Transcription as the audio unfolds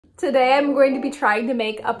Today I'm going to be trying to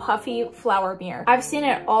make a puffy flower mirror. I've seen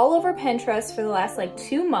it all over Pinterest for the last like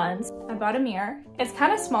 2 months. I bought a mirror. It's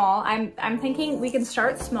kind of small. I'm thinking we can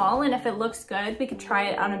start small, and if it looks good, we could try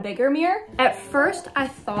it on a bigger mirror. At first, I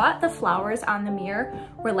thought the flowers on the mirror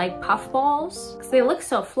were like puff balls because they look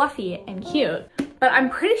so fluffy and cute, but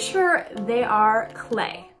I'm pretty sure they are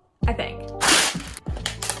clay, I think.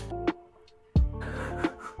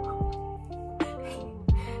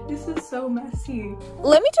 This is so messy.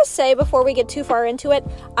 Let me just say before we get too far into it,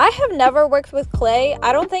 I have never worked with clay,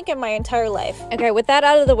 I don't think, in my entire life. Okay, with that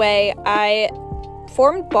out of the way, I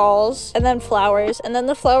formed balls and then flowers, and then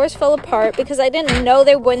the flowers fell apart because I didn't know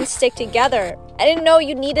they wouldn't stick together. I didn't know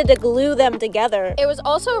you needed to glue them together. It was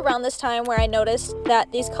also around this time where I noticed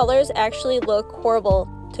that these colors actually look horrible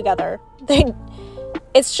together.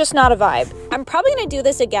 It's just not a vibe. I'm probably gonna do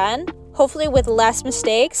this again, hopefully with less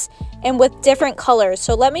mistakes and with different colors.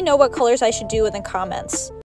 So let me know what colors I should do in the comments.